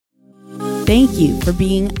Thank you for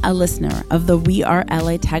being a listener of the We Are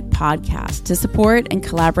LA Tech podcast. To support and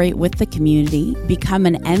collaborate with the community, become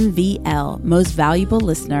an MVL Most Valuable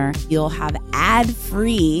Listener. You'll have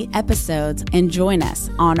ad-free episodes and join us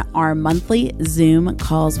on our monthly Zoom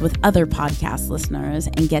calls with other podcast listeners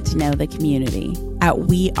and get to know the community at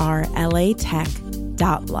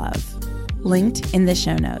WeAreLATech.love. Linked in the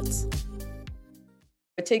show notes.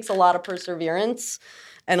 It takes a lot of perseverance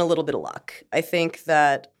and a little bit of luck. I think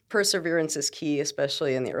that perseverance is key,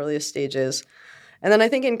 especially in the earliest stages. And then I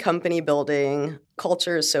think in company building,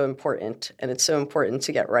 culture is so important. And it's so important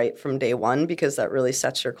to get right from day one because that really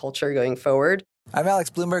sets your culture going forward. I'm Alex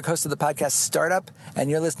Bloomberg, host of the podcast Startup, and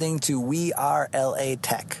you're listening to We Are LA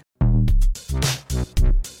Tech.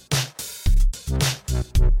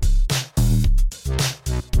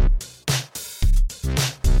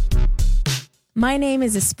 My name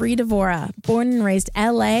is Esprit Devora, born and raised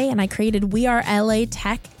LA, and I created We Are LA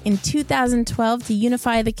Tech in 2012 to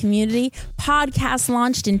unify the community. Podcast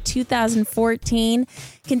launched in 2014,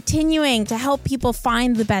 continuing to help people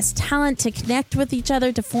find the best talent, to connect with each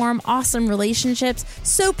other, to form awesome relationships.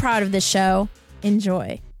 So proud of this show.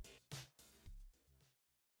 Enjoy.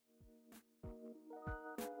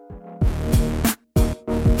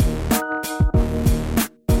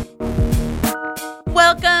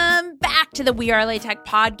 Welcome back to the We Are LATech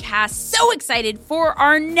podcast. So excited for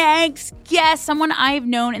our next guest, someone I've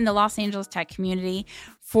known in the Los Angeles tech community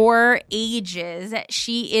for ages.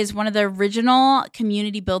 She is one of the original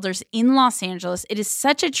community builders in Los Angeles. It is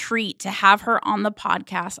such a treat to have her on the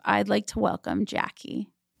podcast. I'd like to welcome Jackie.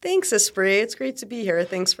 Thanks, Esprit. It's great to be here.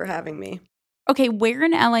 Thanks for having me. Okay, where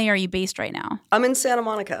in LA are you based right now? I'm in Santa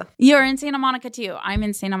Monica. You're in Santa Monica too. I'm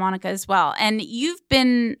in Santa Monica as well. And you've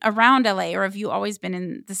been around LA, or have you always been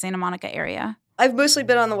in the Santa Monica area? I've mostly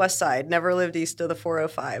been on the west side, never lived east of the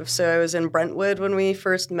 405. So I was in Brentwood when we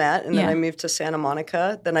first met, and then I moved to Santa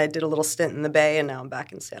Monica. Then I did a little stint in the Bay, and now I'm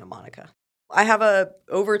back in Santa Monica. I have a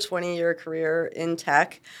over 20-year career in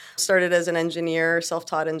tech. Started as an engineer,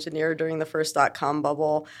 self-taught engineer during the first .com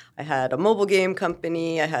bubble. I had a mobile game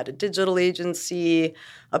company. I had a digital agency.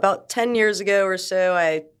 About 10 years ago or so,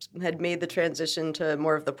 I had made the transition to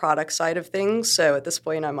more of the product side of things. So at this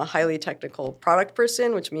point, I'm a highly technical product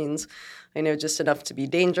person, which means I know just enough to be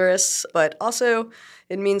dangerous. But also,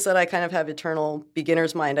 it means that I kind of have eternal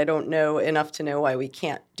beginner's mind. I don't know enough to know why we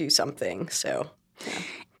can't do something. So, yeah.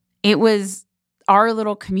 It was our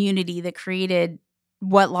little community that created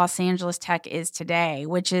what Los Angeles Tech is today,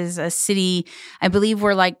 which is a city, I believe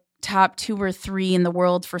we're like top 2 or 3 in the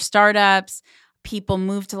world for startups. People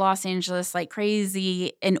move to Los Angeles like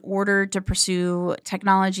crazy in order to pursue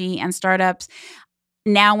technology and startups.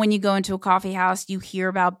 Now, when you go into a coffee house, you hear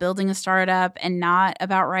about building a startup and not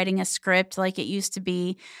about writing a script like it used to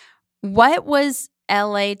be. What was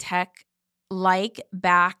LA Tech like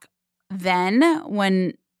back then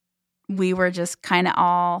when we were just kind of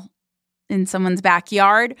all in someone's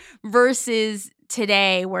backyard versus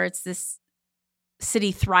today where it's this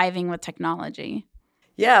city thriving with technology?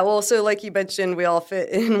 Yeah, well, so like you mentioned, we all fit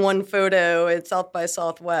in one photo. It's South by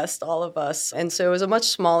Southwest, all of us. And so it was a much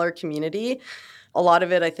smaller community. A lot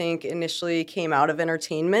of it, I think, initially came out of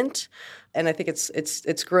entertainment. And I think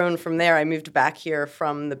it's grown from there. I moved back here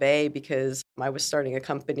from the Bay because I was starting a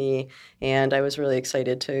company, and I was really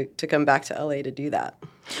excited to come back to LA to do that.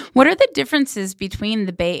 What are the differences between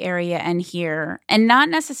the Bay Area and here? And not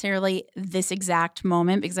necessarily this exact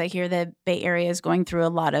moment, because I hear the Bay Area is going through a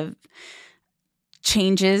lot of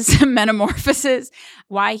changes, metamorphoses.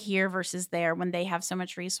 Why here versus there when they have so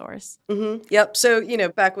much resource? Mm-hmm. Yep. So,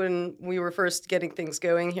 back when we were first getting things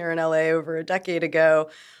going here in LA over a decade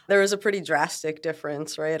ago, there was a pretty drastic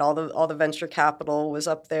difference, right? All the venture capital was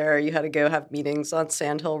up there. You had to go have meetings on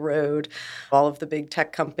Sand Hill Road. All of the big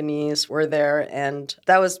tech companies were there. And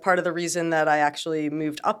that was part of the reason that I actually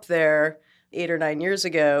moved up there 8 or 9 years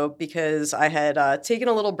ago, because I had taken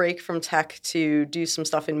a little break from tech to do some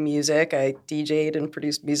stuff in music. I DJ'd and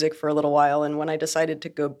produced music for a little while. And when I decided to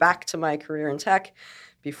go back to my career in tech,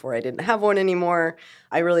 before I didn't have one anymore,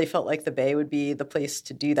 I really felt like the Bay would be the place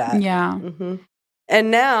to do that. Yeah. Mm-hmm.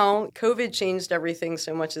 And now COVID changed everything.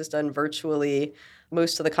 So much is done virtually.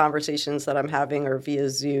 Most of the conversations that I'm having are via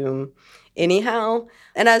Zoom anyhow.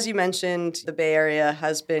 And as you mentioned, the Bay Area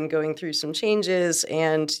has been going through some changes,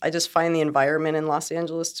 and I just find the environment in Los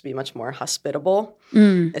Angeles to be much more hospitable,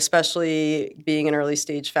 especially being an early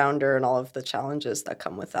stage founder and all of the challenges that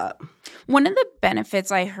come with that. One of the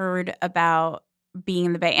benefits I heard about being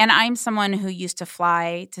in the Bay. And I'm someone who used to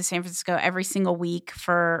fly to San Francisco every single week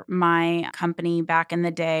for my company back in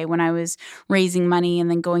the day when I was raising money and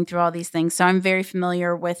then going through all these things. So I'm very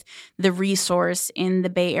familiar with the resource in the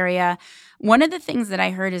Bay Area. One of the things that I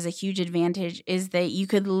heard is a huge advantage is that you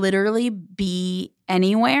could literally be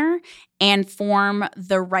anywhere and form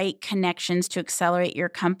the right connections to accelerate your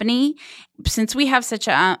company. Since we have such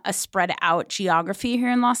a spread out geography here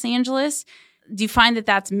in Los Angeles, do you find that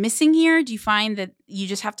that's missing here? Do you find that you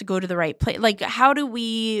just have to go to the right place? Like, how do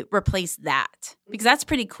we replace that? Because that's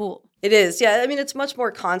pretty cool. It is. Yeah. I mean, it's much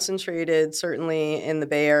more concentrated, certainly in the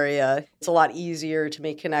Bay Area. It's a lot easier to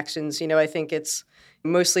make connections. I think it's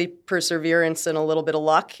mostly perseverance and a little bit of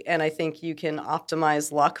luck. And I think you can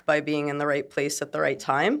optimize luck by being in the right place at the right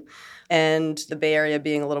time. And the Bay Area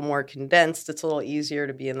being a little more condensed, it's a little easier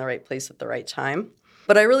to be in the right place at the right time.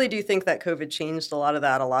 But I really do think that COVID changed a lot of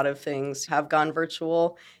that. A lot of things have gone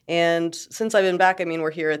virtual. And since I've been back, I mean,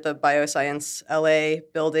 we're here at the Bioscience LA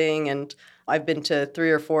building, and I've been to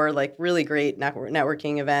 3 or 4 really great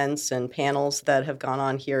networking events and panels that have gone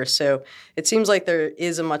on here. So it seems like there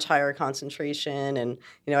is a much higher concentration. And,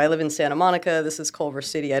 I live in Santa Monica. This is Culver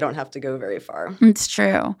City. I don't have to go very far. It's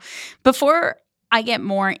true. Before I get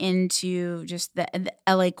more into just the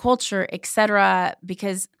LA culture, et cetera,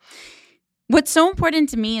 because what's so important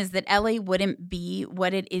to me is that LA wouldn't be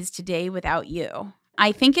what it is today without you.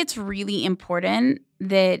 I think it's really important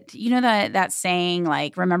that, that saying,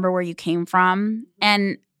 remember where you came from.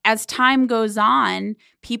 And as time goes on,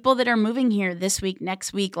 people that are moving here this week,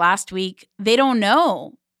 next week, last week, they don't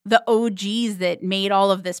know the OGs that made all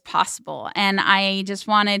of this possible. And I just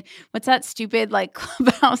wanted, what's that stupid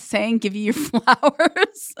Clubhouse saying, give you your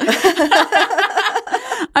flowers?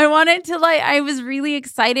 I wanted to I was really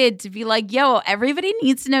excited to be yo, everybody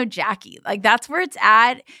needs to know Jackie. That's where it's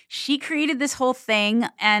at. She created this whole thing,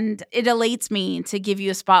 and it elates me to give you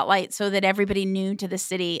a spotlight so that everybody new to the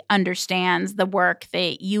city understands the work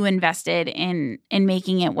that you invested in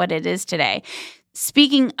making it what it is today.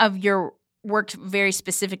 Speaking of your worked very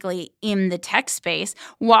specifically in the tech space.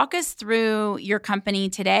 Walk us through your company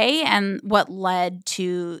today and what led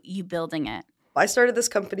to you building it. I started this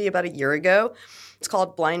company about a year ago. It's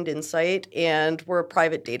called Blind Insight, and we're a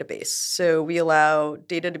private database. So we allow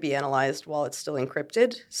data to be analyzed while it's still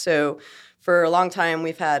encrypted. So for a long time,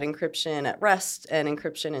 we've had encryption at rest and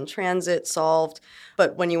encryption in transit solved.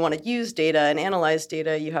 But when you want to use data and analyze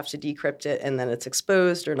data, you have to decrypt it, and then it's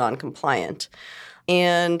exposed or non-compliant.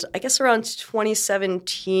 And I guess around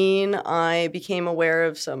 2017, I became aware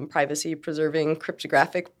of some privacy-preserving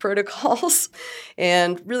cryptographic protocols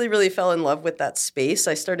and really, really fell in love with that space.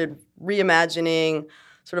 I started reimagining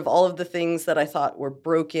sort of all of the things that I thought were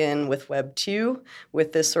broken with Web 2,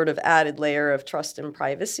 with this sort of added layer of trust and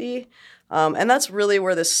privacy. And that's really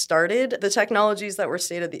where this started. The technologies that were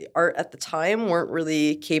state-of-the-art at the time weren't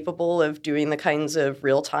really capable of doing the kinds of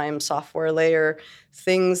real-time software layer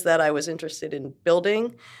things that I was interested in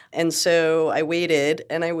building. And so I waited.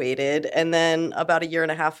 And then about a year and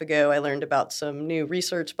a half ago, I learned about some new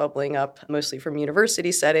research bubbling up, mostly from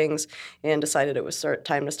university settings, and decided it was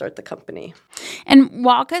time to start the company. And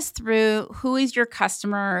walk us through, who is your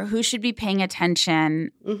customer? Who should be paying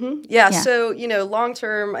attention? Mm-hmm. Yeah. So, long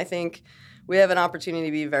term, I think we have an opportunity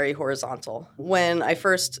to be very horizontal. When I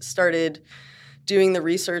first started doing the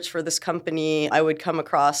research for this company, I would come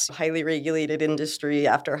across highly regulated industry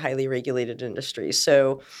after highly regulated industry.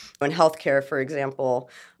 So in healthcare, for example,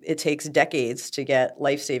 it takes decades to get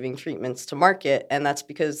life-saving treatments to market, and that's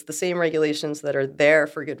because the same regulations that are there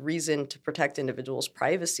for good reason to protect individuals'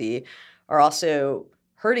 privacy are also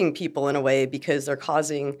hurting people in a way because they're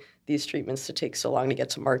causing these treatments to take so long to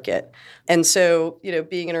get to market. And so,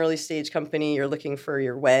 being an early stage company, you're looking for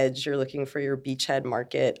your wedge, you're looking for your beachhead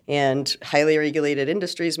market. And highly regulated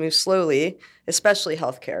industries move slowly, especially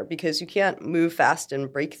healthcare, because you can't move fast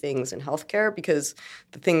and break things in healthcare because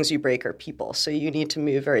the things you break are people. So you need to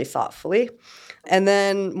move very thoughtfully. And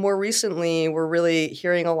then more recently, we're really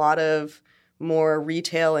hearing a lot of more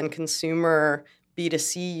retail and consumer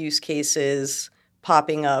B2C use cases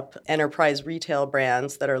popping up, enterprise retail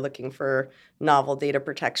brands that are looking for novel data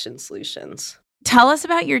protection solutions. Tell us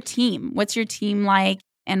about your team. What's your team like,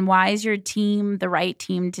 and why is your team the right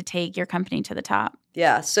team to take your company to the top?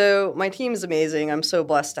 Yeah, so my team is amazing. I'm so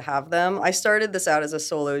blessed to have them. I started this out as a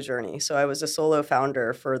solo journey. So I was a solo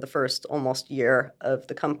founder for the first almost year of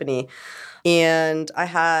the company. And I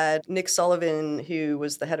had Nick Sullivan, who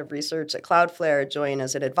was the head of research at Cloudflare, join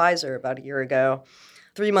as an advisor about a year ago.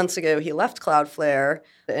 3 months ago, he left Cloudflare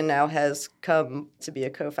and now has come to be a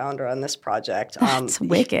co-founder on this project. That's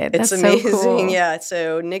wicked. It's That's amazing. So cool. Yeah.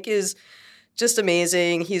 So Nick is just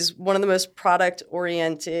amazing. He's one of the most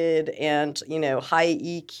product-oriented and, high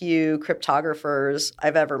EQ cryptographers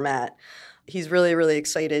I've ever met. He's really, really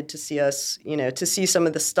excited to see us, to see some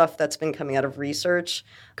of the stuff that's been coming out of research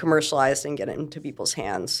commercialized and get it into people's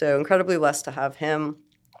hands. So incredibly blessed to have him.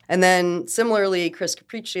 And then similarly, Chris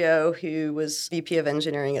Capriccio, who was VP of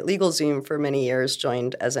Engineering at LegalZoom for many years,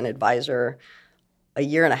 joined as an advisor a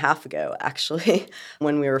year and a half ago, actually,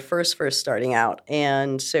 when we were first starting out.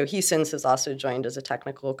 And so he since has also joined as a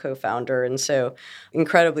technical co-founder. And so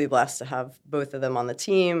incredibly blessed to have both of them on the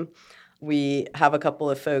team. We have a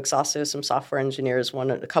couple of folks, also some software engineers,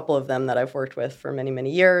 a couple of them that I've worked with for many,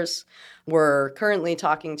 many years. We're currently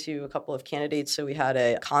talking to a couple of candidates. So we had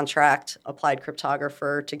a contract applied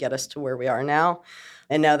cryptographer to get us to where we are now.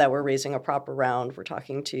 And now that we're raising a proper round, we're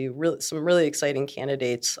talking to some really exciting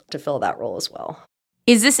candidates to fill that role as well.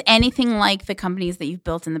 Is this anything like the companies that you've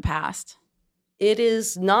built in the past? It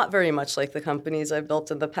is not very much like the companies I've built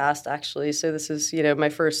in the past, actually. So this is, my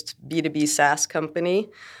first B2B SaaS company,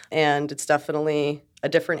 and it's definitely a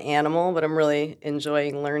different animal, but I'm really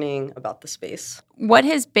enjoying learning about the space. What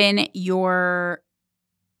has been your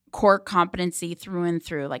core competency through and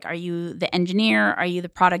through? Like, are you the engineer? Are you the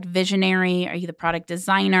product visionary? Are you the product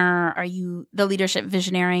designer? Are you the leadership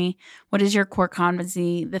visionary? What is your core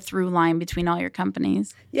competency, the through line between all your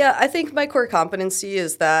companies? Yeah, I think my core competency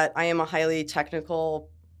is that I am a highly technical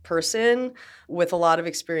person with a lot of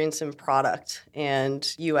experience in product and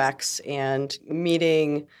UX and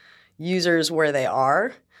meeting users where they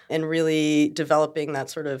are, and really developing that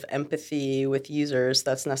sort of empathy with users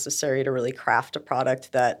that's necessary to really craft a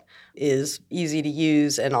product that is easy to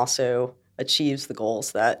use and also achieves the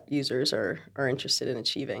goals that users are interested in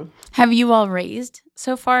achieving. Have you all raised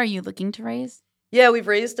so far? Are you looking to raise? Yeah, we've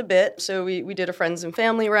raised a bit. So we did a friends and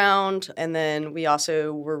family round, and then we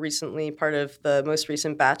also were recently part of the most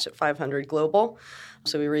recent batch at 500 Global.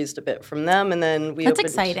 So we raised a bit from them, and then we That's opened.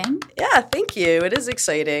 exciting. Yeah, thank you. It is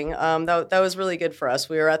exciting. That was really good for us.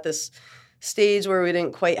 We were at this stage where we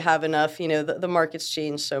didn't quite have enough. The market's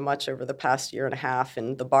changed so much over the past year and a half,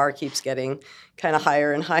 and the bar keeps getting kind of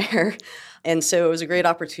higher and higher. And so it was a great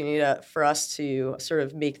opportunity for us to sort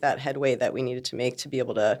of make that headway that we needed to make to be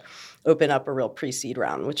able to open up a real pre-seed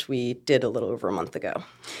round, which we did a little over a month ago.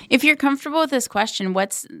 If you're comfortable with this question,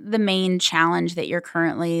 what's the main challenge that you're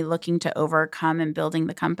currently looking to overcome in building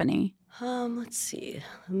the company? Let's see.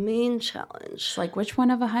 The main challenge. It's like, which one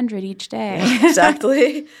of 100 each day?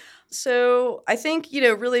 Exactly. So I think,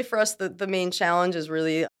 really for us, the main challenge is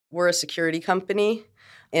really we're a security company.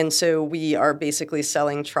 And so we are basically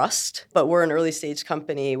selling trust, but we're an early stage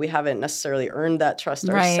company. We haven't necessarily earned that trust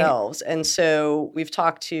ourselves. And so we've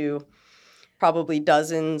talked to probably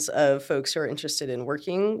dozens of folks who are interested in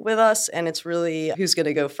working with us. And it's really who's going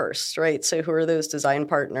to go first, right? So who are those design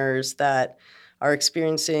partners that are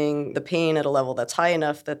experiencing the pain at a level that's high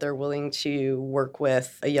enough that they're willing to work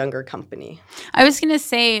with a younger company? I was going to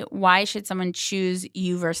say, why should someone choose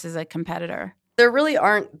you versus a competitor? There really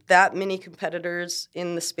aren't that many competitors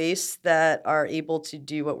in the space that are able to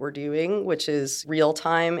do what we're doing, which is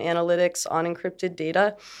real-time analytics on encrypted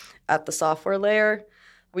data at the software layer.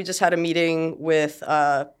 We just had a meeting with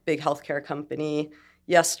a big healthcare company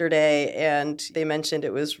yesterday, and they mentioned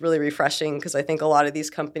it was really refreshing because I think a lot of these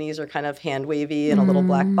companies are kind of hand-wavy in a little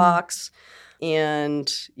black box.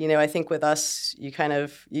 And, I think with us, you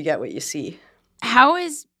get what you see. How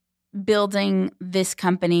is building this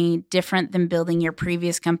company different than building your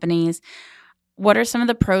previous companies? What are some of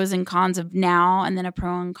the pros and cons of now and then a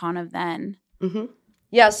pro and con of then? Mm-hmm.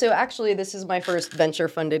 Yeah, so actually this is my first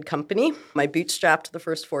venture-funded company. I bootstrapped the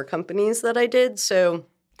first 4 companies that I did, so...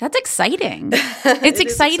 That's exciting. It's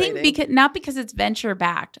exciting because not because it's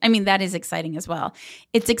venture-backed. I mean, that is exciting as well.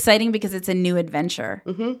 It's exciting because it's a new adventure.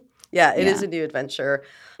 Mm-hmm. Yeah, it is a new adventure.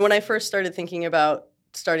 When I first started thinking about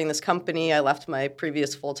starting this company, I left my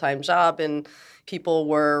previous full-time job, and people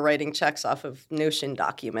were writing checks off of Notion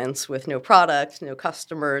documents with no product, no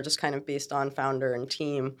customer, just kind of based on founder and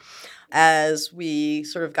team. As we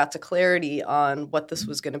sort of got to clarity on what this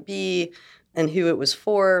was going to be and who it was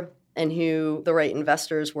for and who the right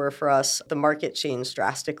investors were for us, the market changed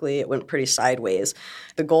drastically. It went pretty sideways.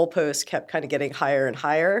 The goalposts kept kind of getting higher and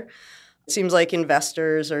higher. It seems like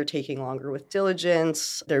investors are taking longer with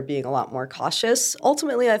diligence. They're being a lot more cautious.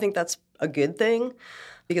 Ultimately, I think that's a good thing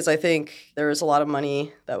because I think there was a lot of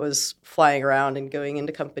money that was flying around and going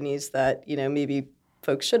into companies that, maybe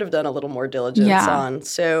folks should have done a little more diligence on.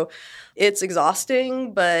 So it's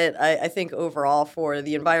exhausting, but I think overall for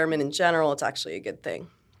the environment in general, it's actually a good thing.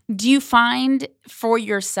 Do you find for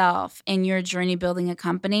yourself in your journey building a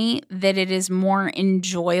company that it is more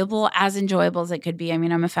enjoyable as it could be? I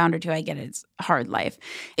mean, I'm a founder too. I get it. It's a hard life.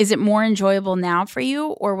 Is it more enjoyable now for you,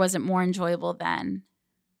 or was it more enjoyable then?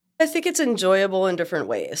 I think it's enjoyable in different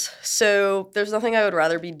ways. So there's nothing I would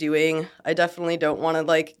rather be doing. I definitely don't want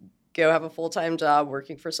to go have a full-time job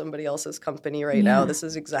working for somebody else's company right now. This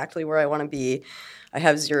is exactly where I want to be. I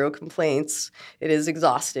have zero complaints. It is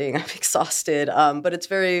exhausting. I'm exhausted, but it's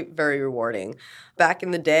very, very rewarding. Back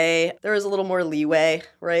in the day, there was a little more leeway,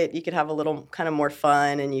 right? You could have a little kind of more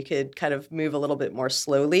fun and you could kind of move a little bit more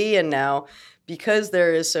slowly. And now, because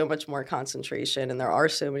there is so much more concentration and there are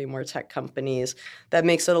so many more tech companies, that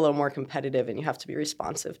makes it a little more competitive and you have to be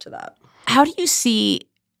responsive to that. How do you see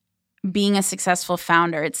being a successful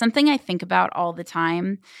founder? It's something I think about all the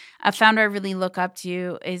time. A founder I really look up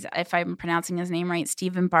to is, if I'm pronouncing his name right,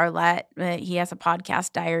 Stephen Bartlett. He has a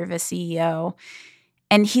podcast, Diary of a CEO,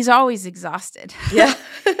 and he's always exhausted. Yeah.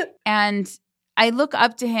 And I look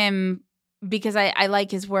up to him because I like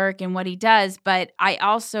his work and what he does, but I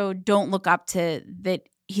also don't look up to that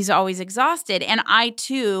he's always exhausted. And I,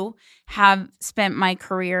 too, have spent my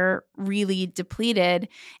career really depleted.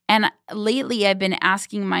 And lately I've been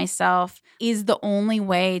asking myself, is the only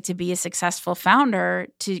way to be a successful founder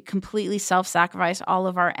to completely self-sacrifice all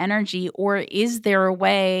of our energy? Or is there a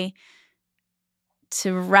way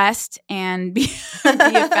to rest and be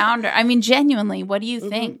a founder? I mean, genuinely, what do you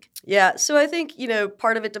think? Yeah. So I think,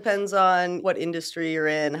 part of it depends on what industry you're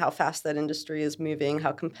in, how fast that industry is moving,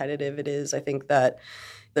 how competitive it is. I think that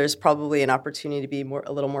there's probably an opportunity to be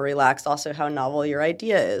a little more relaxed. Also, how novel your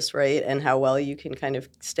idea is, right? And how well you can kind of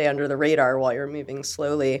stay under the radar while you're moving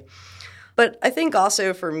slowly. But I think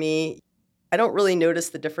also for me, I don't really notice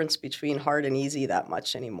the difference between hard and easy that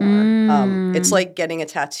much anymore. It's like getting a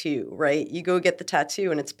tattoo, right? You go get the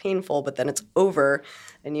tattoo and it's painful, but then it's over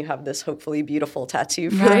and you have this hopefully beautiful tattoo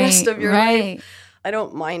for the rest of your life. I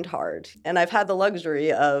don't mind hard. And I've had the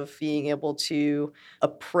luxury of being able to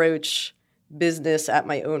approach business at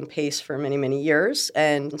my own pace for many, many years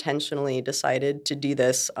and intentionally decided to do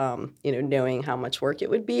this, knowing how much work it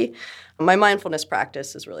would be. My mindfulness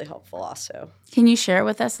practice is really helpful also. Can you share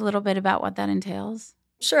with us a little bit about what that entails?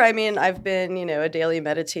 Sure. I mean, I've been, a daily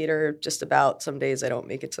meditator just about. Some days I don't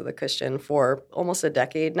make it to the cushion for almost a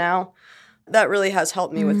decade now. That really has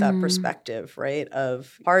helped me with that perspective, right,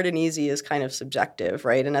 of hard and easy is kind of subjective,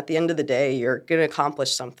 right? And at the end of the day, you're going to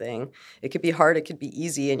accomplish something. It could be hard, it could be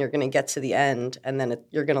easy, and you're going to get to the end, and then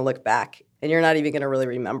you're going to look back, and you're not even going to really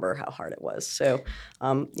remember how hard it was. So,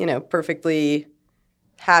 perfectly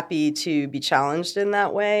happy to be challenged in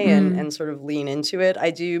that way and sort of lean into it.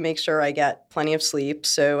 I do make sure I get plenty of sleep.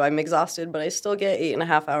 So I'm exhausted, but I still get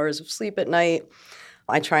 8.5 hours of sleep at night.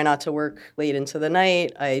 I try not to work late into the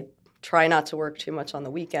night. I try not to work too much on the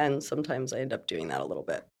weekends. Sometimes I end up doing that a little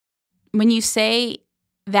bit. When you say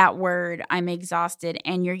that word, I'm exhausted,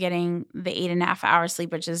 and you're getting the 8.5 hours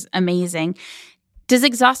sleep, which is amazing, does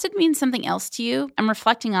exhausted mean something else to you? I'm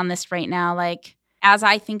reflecting on this right now. Like, as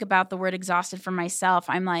I think about the word exhausted for myself,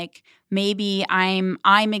 I'm like, maybe I'm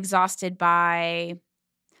exhausted by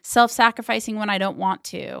self-sacrificing when I don't want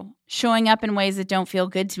to, showing up in ways that don't feel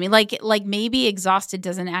good to me. Like maybe exhausted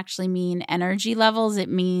doesn't actually mean energy levels. It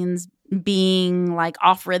means being like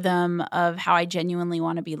off rhythm of how I genuinely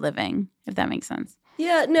want to be living, if that makes sense.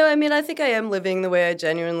 Yeah, no, I mean, I think I am living the way I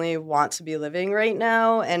genuinely want to be living right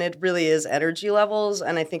now, and it really is energy levels,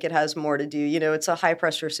 and I think it has more to do, it's a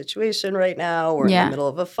high-pressure situation right now. We're in the middle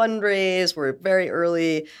of a fundraise. We're very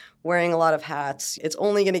early, wearing a lot of hats. It's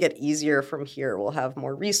only going to get easier from here. We'll have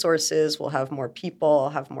more resources. We'll have more people.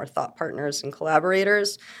 Have more thought partners and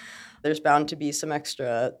collaborators. There's bound to be some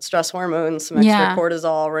extra stress hormones, some extra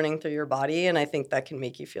cortisol running through your body, and I think that can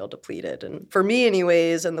make you feel depleted. And for me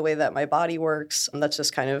anyways, and the way that my body works, that's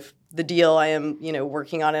just kind of the deal. I am,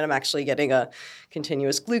 working on it. I'm actually getting a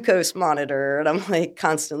continuous glucose monitor, and I'm like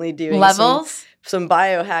constantly doing levels, some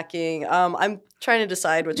biohacking. I'm trying to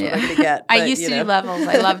decide which one I'm going to get. But, I used to do levels.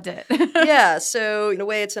 I loved it. Yeah. So in a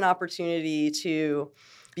way, it's an opportunity to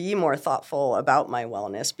be more thoughtful about my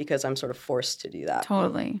wellness because I'm sort of forced to do that.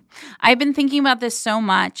 Totally. I've been thinking about this so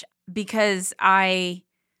much because I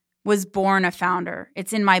was born a founder.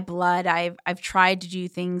 It's in my blood. I've tried to do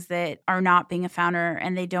things that are not being a founder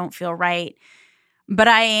and they don't feel right. But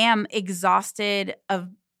I am exhausted of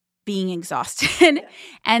being exhausted.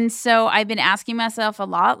 And so I've been asking myself a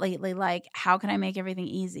lot lately, like, how can I make everything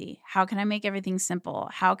easy? How can I make everything simple?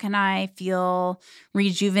 How can I feel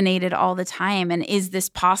rejuvenated all the time? And is this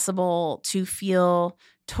possible to feel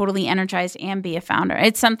totally energized and be a founder.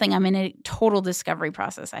 It's something I'm in a total discovery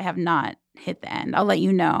process. I have not hit the end. I'll let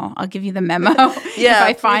you know. I'll give you the memo if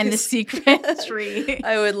I find the secret tree.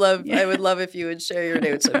 I would love if you would share your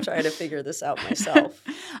notes. I'm trying to figure this out myself.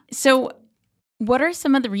 So what are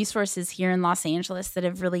some of the resources here in Los Angeles that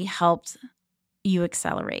have really helped you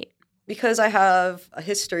accelerate? Because I have a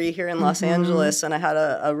history here in Los Angeles and I had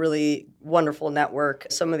a really wonderful network.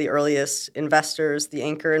 Some of the earliest investors, the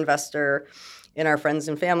anchor investor in our friends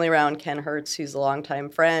and family round, Ken Hertz, who's a longtime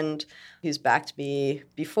friend, who's backed me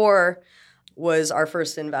before, was our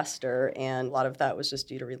first investor. And a lot of that was just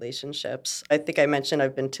due to relationships. I think I mentioned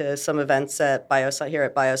I've been to some events at here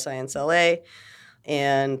at Bioscience LA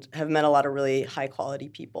and have met a lot of really high quality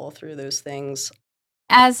people through those things.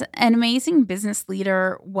 As an amazing business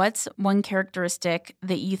leader, what's one characteristic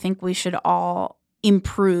that you think we should all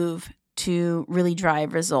improve to really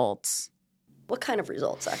drive results? What kind of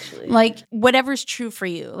results, actually? Like whatever's true for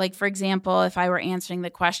you. Like, for example, if I were answering the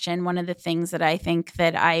question, one of the things that I think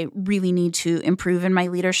that I really need to improve in my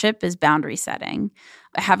leadership is boundary setting,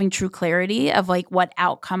 having true clarity of like what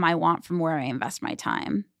outcome I want from where I invest my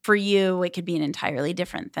time. For you, it could be an entirely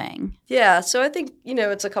different thing. Yeah. So I think,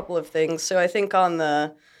 it's a couple of things. So I think on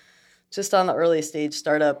the early stage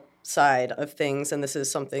startup side of things, and this is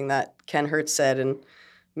something that Ken Hertz said, and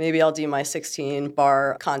maybe I'll do my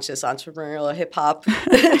 16-bar conscious entrepreneurial hip-hop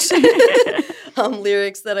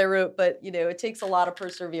lyrics that I wrote. But, it takes a lot of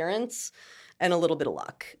perseverance and a little bit of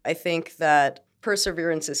luck. I think that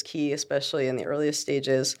perseverance is key, especially in the earliest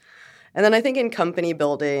stages. And then I think in company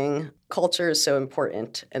building, culture is so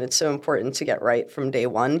important. And it's so important to get right from day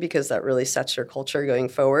one because that really sets your culture going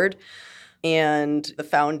forward. And the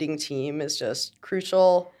founding team is just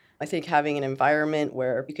crucial. I think having an environment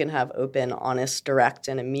where you can have open, honest, direct,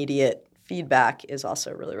 and immediate feedback is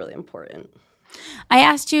also really, really important. I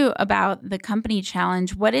asked you about the company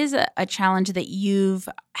challenge. What is a challenge that you've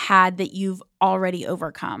had that you've already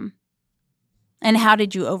overcome? And how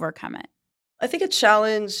did you overcome it? I think a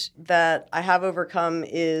challenge that I have overcome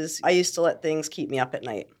is I used to let things keep me up at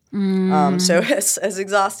night. So as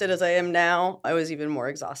exhausted as I am now, I was even more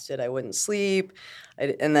exhausted. I wouldn't sleep.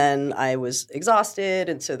 And then I was exhausted.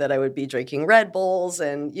 And so that I would be drinking Red Bulls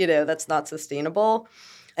and, that's not sustainable.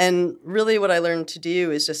 And really what I learned to do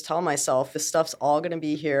is just tell myself this stuff's all going to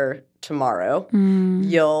be here tomorrow.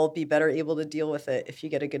 You'll be better able to deal with it if you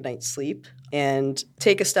get a good night's sleep and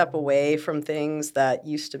take a step away from things that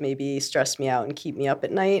used to maybe stress me out and keep me up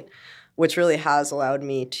at night, which really has allowed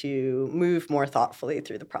me to move more thoughtfully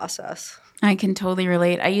through the process. I can totally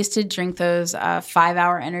relate. I used to drink those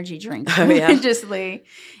 5-hour energy drinks religiously,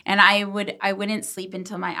 and I wouldn't sleep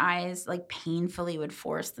until my eyes like painfully would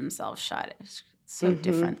force themselves shut. It was so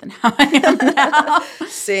different than how I am now.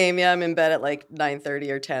 Same. Yeah, I'm in bed at like 9:30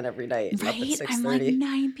 or 10 every night. Right? Up at 6:30. I'm like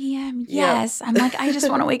 9 p.m. Yes. Yep. I'm like, I just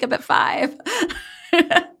want to wake up at 5.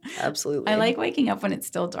 Absolutely. I like waking up when it's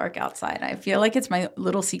still dark outside. I feel like it's my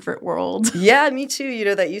little secret world. Yeah, me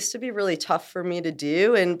too. That used to be really tough for me to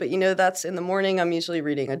do. But that's in the morning. I'm usually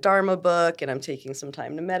reading a Dharma book and I'm taking some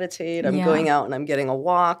time to meditate. I'm going out and I'm getting a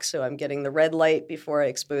walk. So I'm getting the red light before I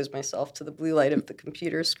expose myself to the blue light of the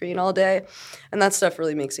computer screen all day. And that stuff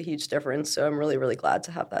really makes a huge difference. So I'm really, really glad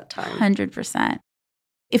to have that time. 100%.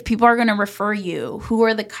 If people are going to refer you, who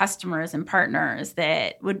are the customers and partners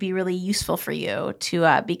that would be really useful for you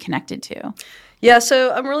to be connected to? Yeah,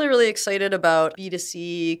 so I'm really, really excited about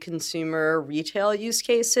B2C consumer retail use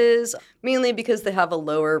cases, mainly because they have a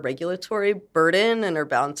lower regulatory burden and are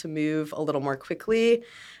bound to move a little more quickly.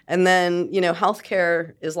 And then,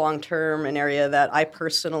 healthcare is long-term an area that I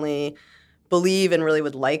personally believe and really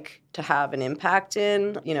would like to have an impact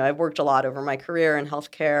in. I've worked a lot over my career in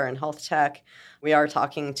healthcare and health tech. We are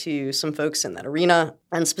talking to some folks in that arena,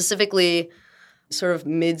 and specifically sort of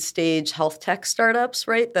mid-stage health tech startups,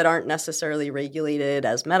 right, that aren't necessarily regulated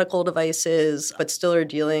as medical devices, but still are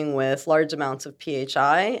dealing with large amounts of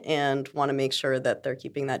PHI and want to make sure that they're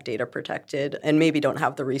keeping that data protected and maybe don't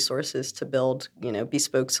have the resources to build,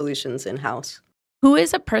 bespoke solutions in-house. Who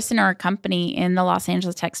is a person or a company in the Los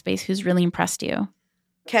Angeles tech space who's really impressed you?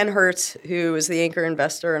 Ken Hertz, who is the anchor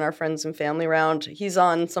investor in our friends and family round, he's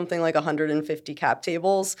on something like 150 cap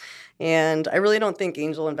tables. And I really don't think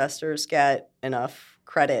angel investors get enough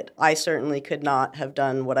credit. I certainly could not have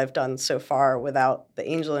done what I've done so far without the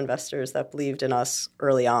angel investors that believed in us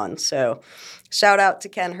early on. So shout out to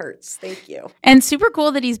Ken Hertz. Thank you. And super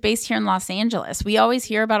cool that he's based here in Los Angeles. We always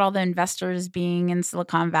hear about all the investors being in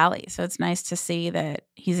Silicon Valley. So it's nice to see that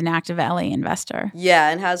he's an active LA investor. Yeah,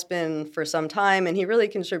 and has been for some time. And he really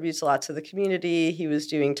contributes a lot to the community. He was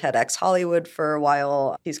doing TEDx Hollywood for a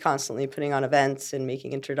while. He's constantly putting on events and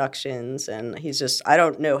making introductions. And he's just, I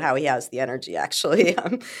don't know how he has the energy, actually.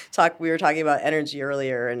 We were talking about energy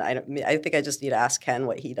earlier, and I think I just need to ask Ken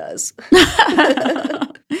what he does.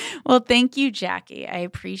 Well, thank you, Jackie. I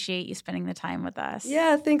appreciate you spending the time with us.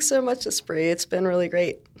 Yeah, thanks so much, Espree. It's been really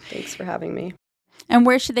great. Thanks for having me. And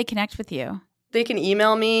where should they connect with you? They can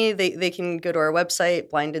email me. They can go to our website,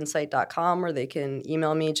 blindinsight.com, or they can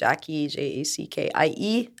email me, Jackie,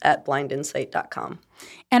 Jackie, at blindinsight.com.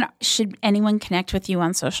 And should anyone connect with you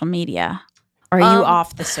on social media? Or are you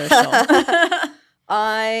off the social?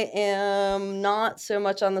 I am not so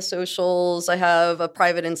much on the socials. I have a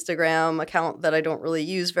private Instagram account that I don't really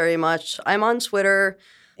use very much. I'm on Twitter,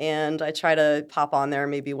 and I try to pop on there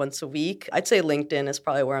maybe once a week. I'd say LinkedIn is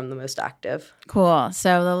probably where I'm the most active. Cool.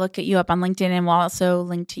 So they'll look at you up on LinkedIn, and we'll also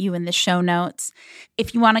link to you in the show notes.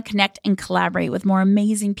 If you want to connect and collaborate with more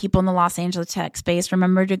amazing people in the Los Angeles tech space,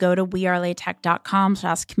 remember to go to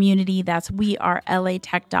wearelatech.com/community. That's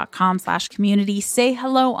wearelatech.com/community. Say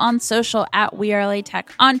hello on social at WeAreLATech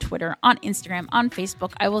on Twitter, on Instagram, on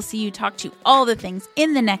Facebook. I will see you talk to all the things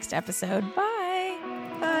in the next episode. Bye.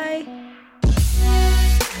 Bye.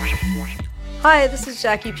 Hi, this is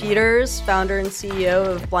Jackie Peters, founder and CEO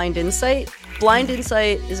of Blind Insight. Blind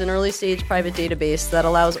Insight is an early-stage private database that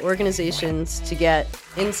allows organizations to get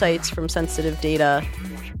insights from sensitive data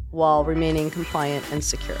while remaining compliant and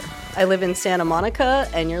secure. I live in Santa Monica,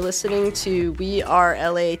 and you're listening to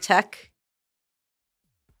WeAreLATech.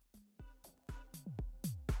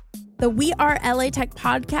 The WeAreLATech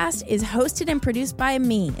podcast is hosted and produced by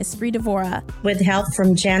me, Espree Devora, with help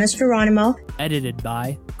from Janice Geronimo. Edited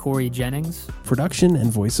by Corey Jennings. Production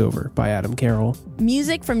and voiceover by Adam Carroll.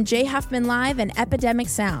 Music from Jay Huffman Live and Epidemic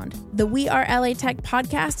Sound. The WeAreLATech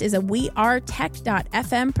podcast is a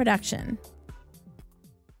WeAreTech.fm production.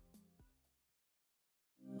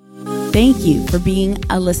 Thank you for being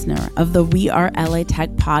a listener of the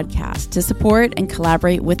WeAreLATech podcast. To support and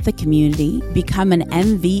collaborate with the community, become an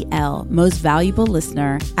MVL, Most Valuable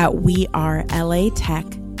Listener, at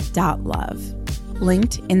wearelatech.love.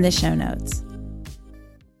 Linked in the show notes.